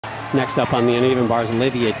Next up on the uneven bars,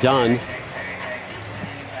 Olivia Dunne.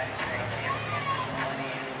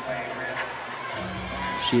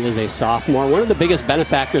 She is a sophomore, one of the biggest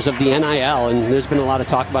benefactors of the NIL, and there's been a lot of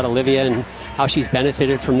talk about Olivia and how she's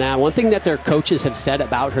benefited from that. One thing that their coaches have said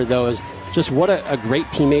about her, though, is just what a great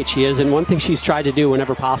teammate she is, and one thing she's tried to do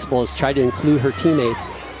whenever possible is try to include her teammates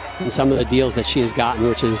in some of the deals that she has gotten,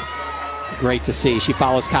 which is great to see. She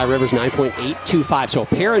follows Kai Rivers' 9.825, so a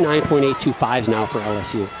pair of 9.825s now for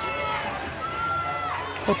LSU.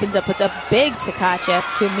 Opens up with a big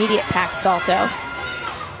Tkachev to immediate pack salto.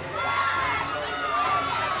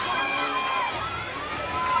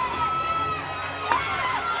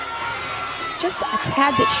 Just a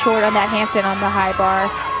tad bit short on that handstand on the high bar.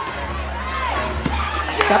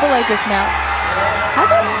 Double leg dismount.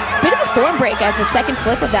 Has a bit of a thorn break as the second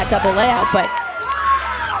flip of that double layout, but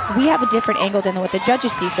we have a different angle than what the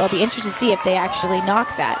judges see, so I'll be interested to see if they actually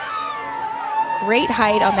knock that. Great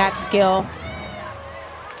height on that skill.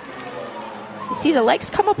 You see the legs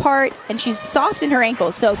come apart, and she's soft in her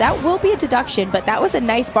ankles, so that will be a deduction, but that was a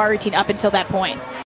nice bar routine up until that point.